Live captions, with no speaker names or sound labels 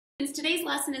Today's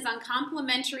lesson is on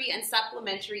complementary and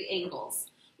supplementary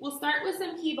angles. We'll start with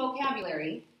some key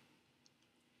vocabulary.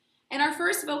 And our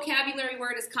first vocabulary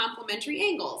word is complementary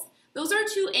angles. Those are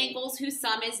two angles whose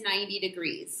sum is 90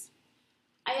 degrees.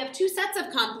 I have two sets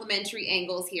of complementary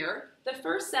angles here. The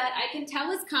first set I can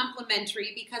tell is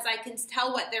complementary because I can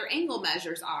tell what their angle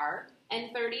measures are,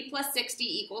 and 30 plus 60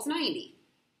 equals 90.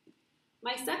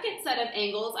 My second set of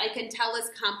angles I can tell is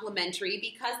complementary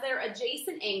because they're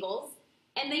adjacent angles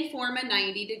and they form a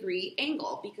 90-degree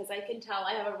angle because I can tell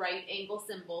I have a right angle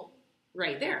symbol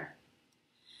right there.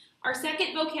 Our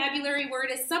second vocabulary word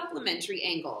is supplementary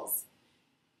angles.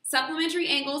 Supplementary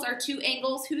angles are two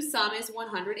angles whose sum is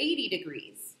 180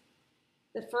 degrees.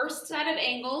 The first set of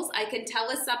angles I can tell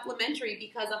is supplementary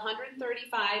because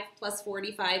 135 plus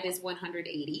 45 is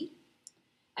 180.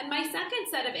 And my second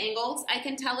set of angles I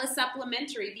can tell is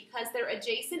supplementary because they're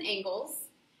adjacent angles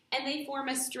and they form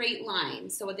a straight line,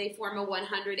 so they form a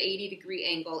 180-degree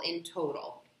angle in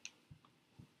total.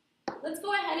 Let's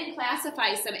go ahead and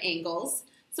classify some angles.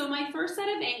 So my first set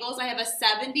of angles, I have a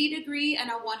 70-degree and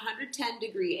a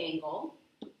 110-degree angle.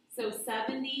 So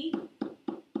 70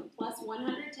 plus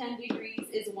 110 degrees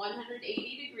is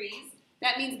 180 degrees.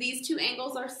 That means these two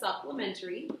angles are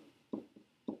supplementary.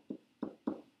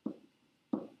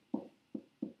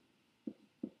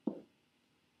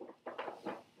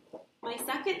 My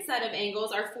second set of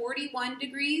angles are 41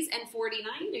 degrees and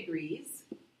 49 degrees.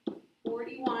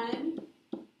 41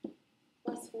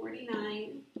 plus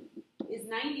 49 is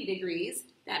 90 degrees.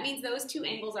 That means those two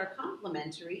angles are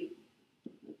complementary.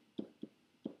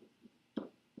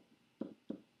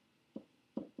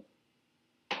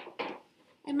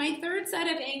 And my third set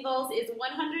of angles is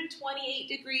 128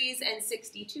 degrees and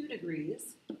 62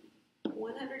 degrees.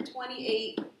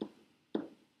 128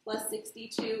 plus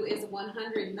 62 is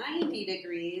 190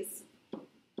 degrees.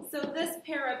 So this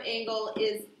pair of angle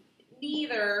is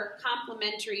neither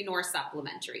complementary nor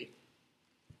supplementary.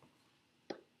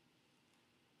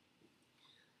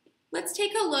 Let's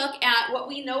take a look at what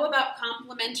we know about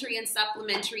complementary and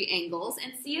supplementary angles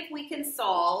and see if we can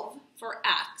solve for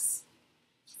x.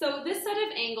 So this set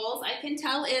of angles I can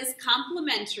tell is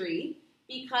complementary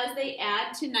because they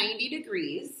add to 90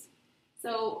 degrees.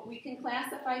 So we can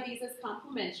classify these as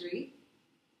complementary.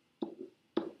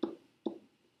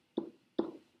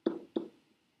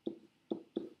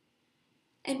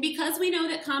 And because we know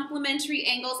that complementary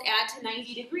angles add to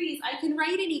 90 degrees, I can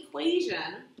write an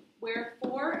equation where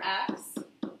 4x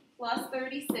plus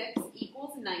 36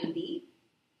 equals 90.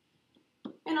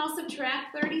 And I'll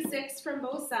subtract 36 from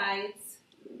both sides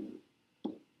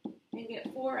and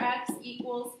get 4x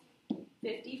equals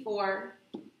 54.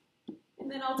 And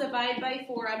then I'll divide by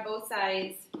 4 on both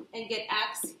sides and get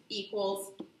x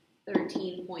equals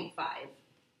 13.5.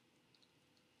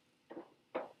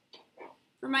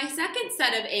 For my second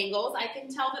set of angles, I can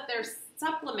tell that they're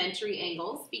supplementary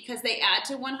angles because they add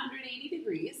to 180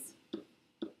 degrees.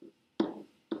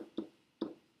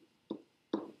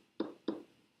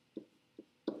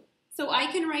 So I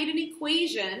can write an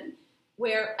equation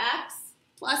where x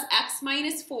plus x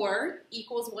minus 4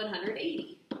 equals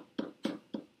 180.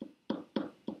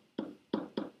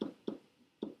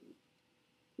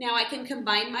 Now I can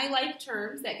combine my like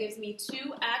terms. That gives me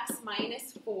 2x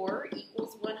minus 4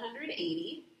 equals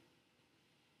 180.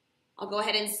 I'll go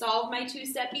ahead and solve my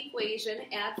two-step equation,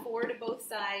 add 4 to both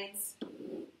sides.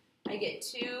 I get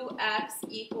 2x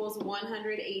equals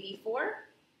 184.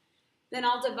 Then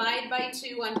I'll divide by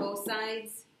 2 on both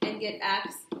sides and get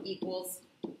x equals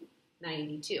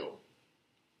 92.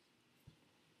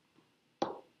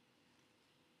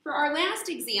 For our last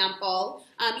example,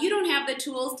 you don't have the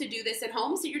tools to do this at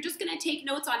home, so you're just going to take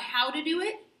notes on how to do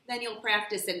it, then you'll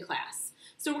practice in class.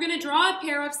 So we're going to draw a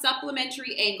pair of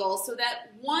supplementary angles so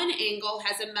that one angle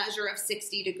has a measure of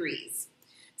 60 degrees.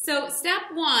 So step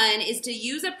 1 is to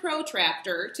use a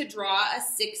protractor to draw a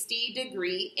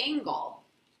 60-degree angle.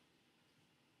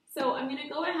 So I'm going to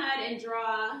go ahead and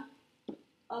draw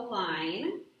a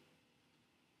line,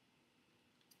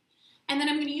 and then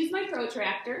I'm going to use my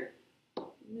protractor.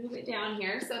 Move it down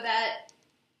here so that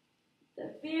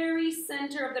the very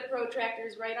center of the protractor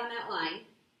is right on that line.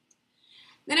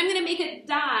 Then I'm going to make a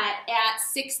dot at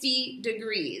 60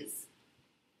 degrees.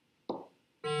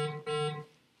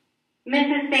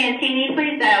 Mrs. Santini,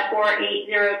 please dial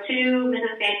 4802.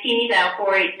 Mrs. Santini, dial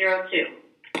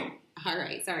 4802. All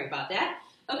right, sorry about that.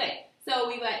 Okay, so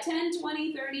we've got 10,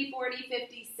 20, 30, 40,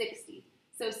 50, 60.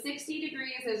 So 60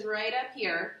 degrees is right up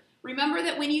here. Remember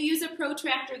that when you use a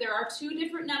protractor, there are two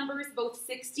different numbers, both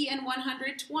 60 and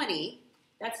 120.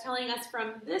 That's telling us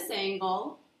from this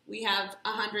angle, we have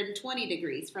 120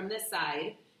 degrees from this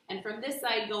side. And from this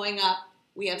side going up,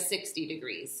 we have 60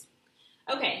 degrees.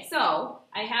 Okay, so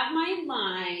I have my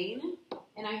line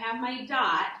and I have my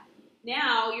dot.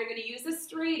 Now you're going to use a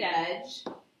straight edge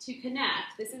to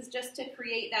connect. This is just to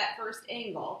create that first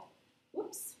angle.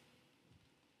 Whoops.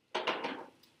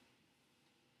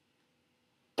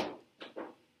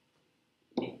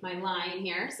 My line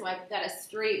here, so I've got a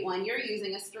straight one. You're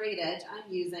using a straight edge.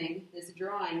 I'm using this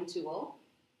drawing tool.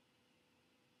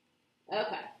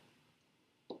 Okay.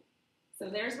 So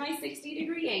there's my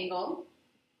 60-degree angle.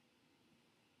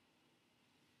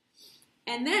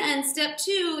 And then step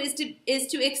 2 is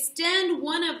to extend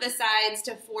one of the sides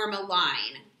to form a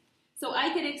line. So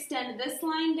I could extend this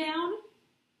line down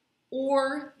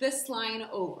or this line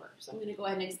over. So I'm going to go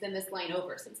ahead and extend this line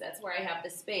over since that's where I have the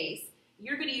space.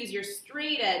 You're going to use your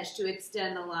straight edge to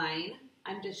extend the line.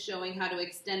 I'm just showing how to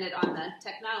extend it on the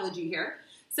technology here.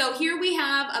 So here we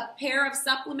have a pair of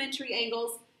supplementary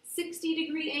angles,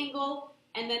 60-degree angle,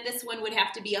 and then this one would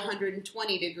have to be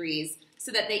 120 degrees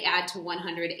so that they add to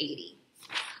 180.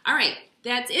 All right,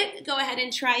 that's it. Go ahead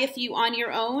and try a few on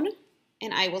your own,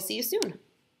 and I will see you soon.